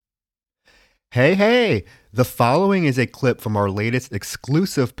Hey, hey! The following is a clip from our latest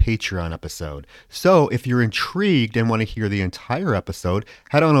exclusive Patreon episode. So, if you're intrigued and want to hear the entire episode,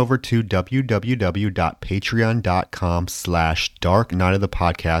 head on over to www.patreon.com/Dark Night of the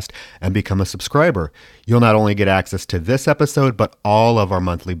Podcast and become a subscriber. You'll not only get access to this episode, but all of our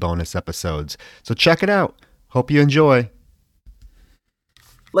monthly bonus episodes. So check it out. Hope you enjoy.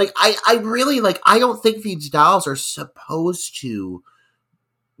 I really I don't think these dolls are supposed to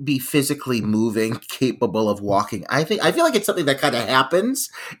be physically moving, capable of walking. I feel like it's something that kind of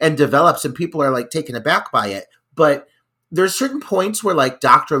happens and develops and people are taken aback by it. But there's certain points where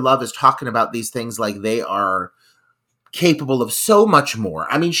Dr. Love is talking about these things like they are capable of so much more.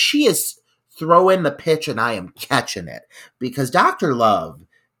 I mean, she is throwing the pitch and I am catching it because Dr. Love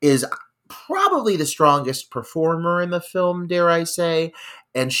is probably the strongest performer in the film, dare I say,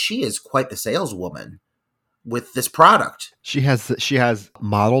 and she is quite the saleswoman with this product. She has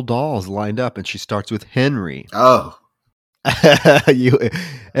model dolls lined up, and she starts with Henry. Oh, she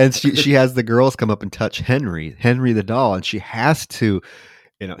has the girls come up and touch Henry the doll, and she has to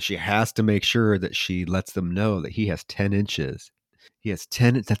make sure that she lets them know that he has 10 inches. That's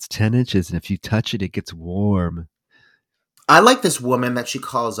 10 inches, and if you touch it, it gets warm. I like this woman that she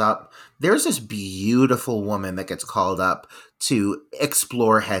calls up. There's this beautiful woman that gets called up to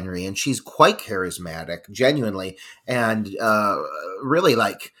explore Henry, and she's quite charismatic, genuinely, and really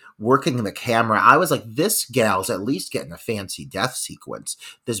working the camera. I was like, this gal's at least getting a fancy death sequence.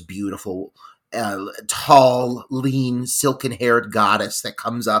 This beautiful, tall, lean, silken-haired goddess that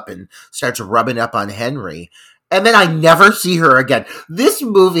comes up and starts rubbing up on Henry. And then I never see her again. This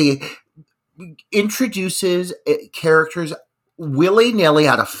movie introduces characters willy-nilly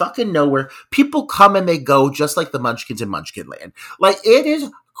out of fucking nowhere. People come and they go just like the Munchkins in Munchkinland. It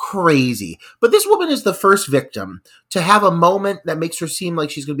is crazy. But this woman is the first victim to have a moment that makes her seem like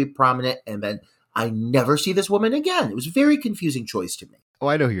she's going to be prominent, and then I never see this woman again. It was a very confusing choice to me. Oh,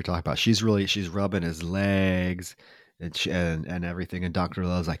 I know who you're talking about. She's rubbing his legs and everything, and Dr.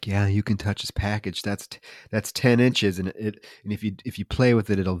 Love's like, yeah, you can touch his package. That's 10 inches, and if you play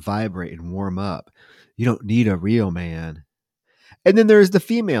with it, it'll vibrate and warm up. You don't need a real man. And then there's the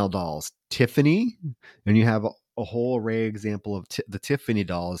female dolls, Tiffany, and you have a whole array example of the Tiffany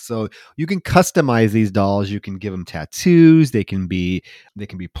dolls. So you can customize these dolls. You can give them tattoos. They can be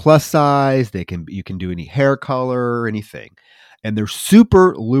plus size. You can do any hair color or anything. And they're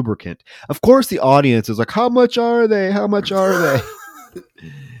super lubricant. Of course, the audience is like, how much are they? How much are they?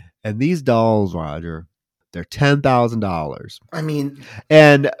 And these dolls, Roger, they're $10,000. I mean,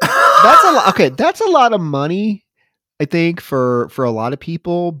 and that's a lot. Okay, that's a lot of money, I think, for a lot of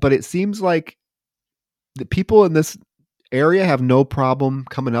people. But it seems like the people in this area have no problem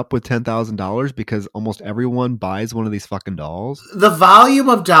coming up with $10,000 because almost everyone buys one of these fucking dolls. The volume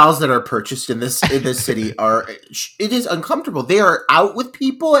of dolls that are purchased in this city it is uncomfortable. They are out with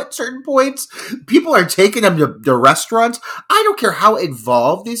people at certain points. People are taking them to restaurants. I don't care how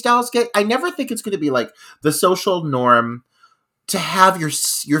involved these dolls get. I never think it's going to be like the social norm to have your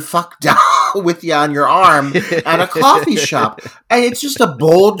fuck doll with you on your arm at a coffee shop. And it's just a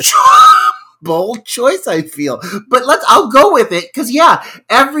bold choice, I feel. But I'll go with it, because yeah,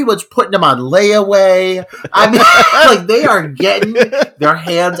 everyone's putting them on layaway. I mean, they are getting their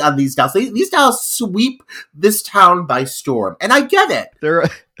hands on these dolls. These dolls sweep this town by storm, and I get it.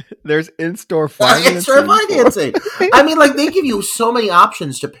 There's in-store financing. In-store financing. I mean, they give you so many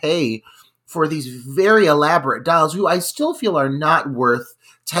options to pay for these very elaborate dolls, who I still feel are not worth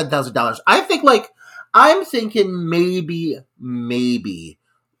 $10,000. I think I'm thinking maybe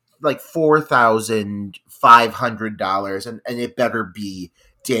 $4,500, and it better be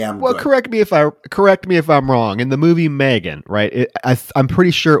damn good. Well, correct me if I'm wrong. In the movie Megan, right? I'm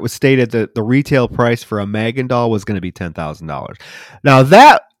pretty sure it was stated that the retail price for a Megan doll was going to be $10,000.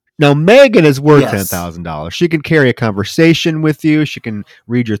 Now Megan is worth $10,000. She can carry a conversation with you. She can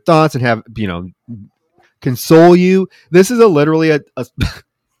read your thoughts and have console you. This is literally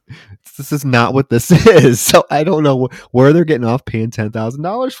this is not what this is. So I don't know where they're getting off paying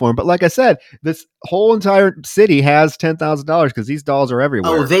 $10,000 for them. But like I said, this whole entire city has $10,000 because these dolls are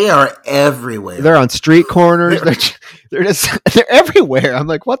everywhere. Oh, they are everywhere. They're on street corners. They're everywhere. I'm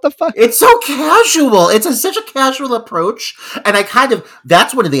like, what the fuck? It's so casual. It's such a casual approach. And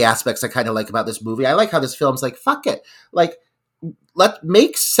that's one of the aspects I kind of like about this movie. I like how this film's like, fuck it. Let's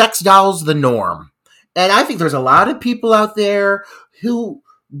make sex dolls the norm. And I think there's a lot of people out there who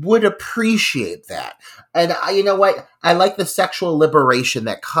would appreciate that. And you know what? I like the sexual liberation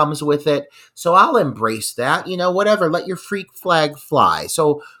that comes with it. So I'll embrace that. Whatever. Let your freak flag fly.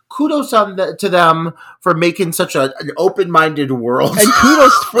 So kudos to them for making such an open-minded world. And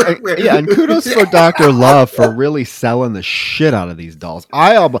kudos for Dr. Love for really selling the shit out of these dolls.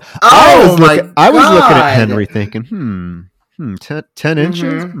 I was looking at Henry thinking, 10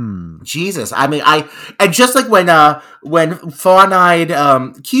 inches? Jesus. I mean, and just like when fawn-eyed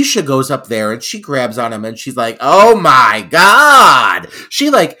Keisha goes up there and she grabs on him and she's like, oh my God.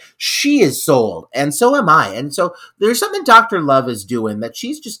 She is sold. And so am I. And so there's something Dr. Love is doing that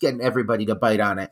she's just getting everybody to bite on it.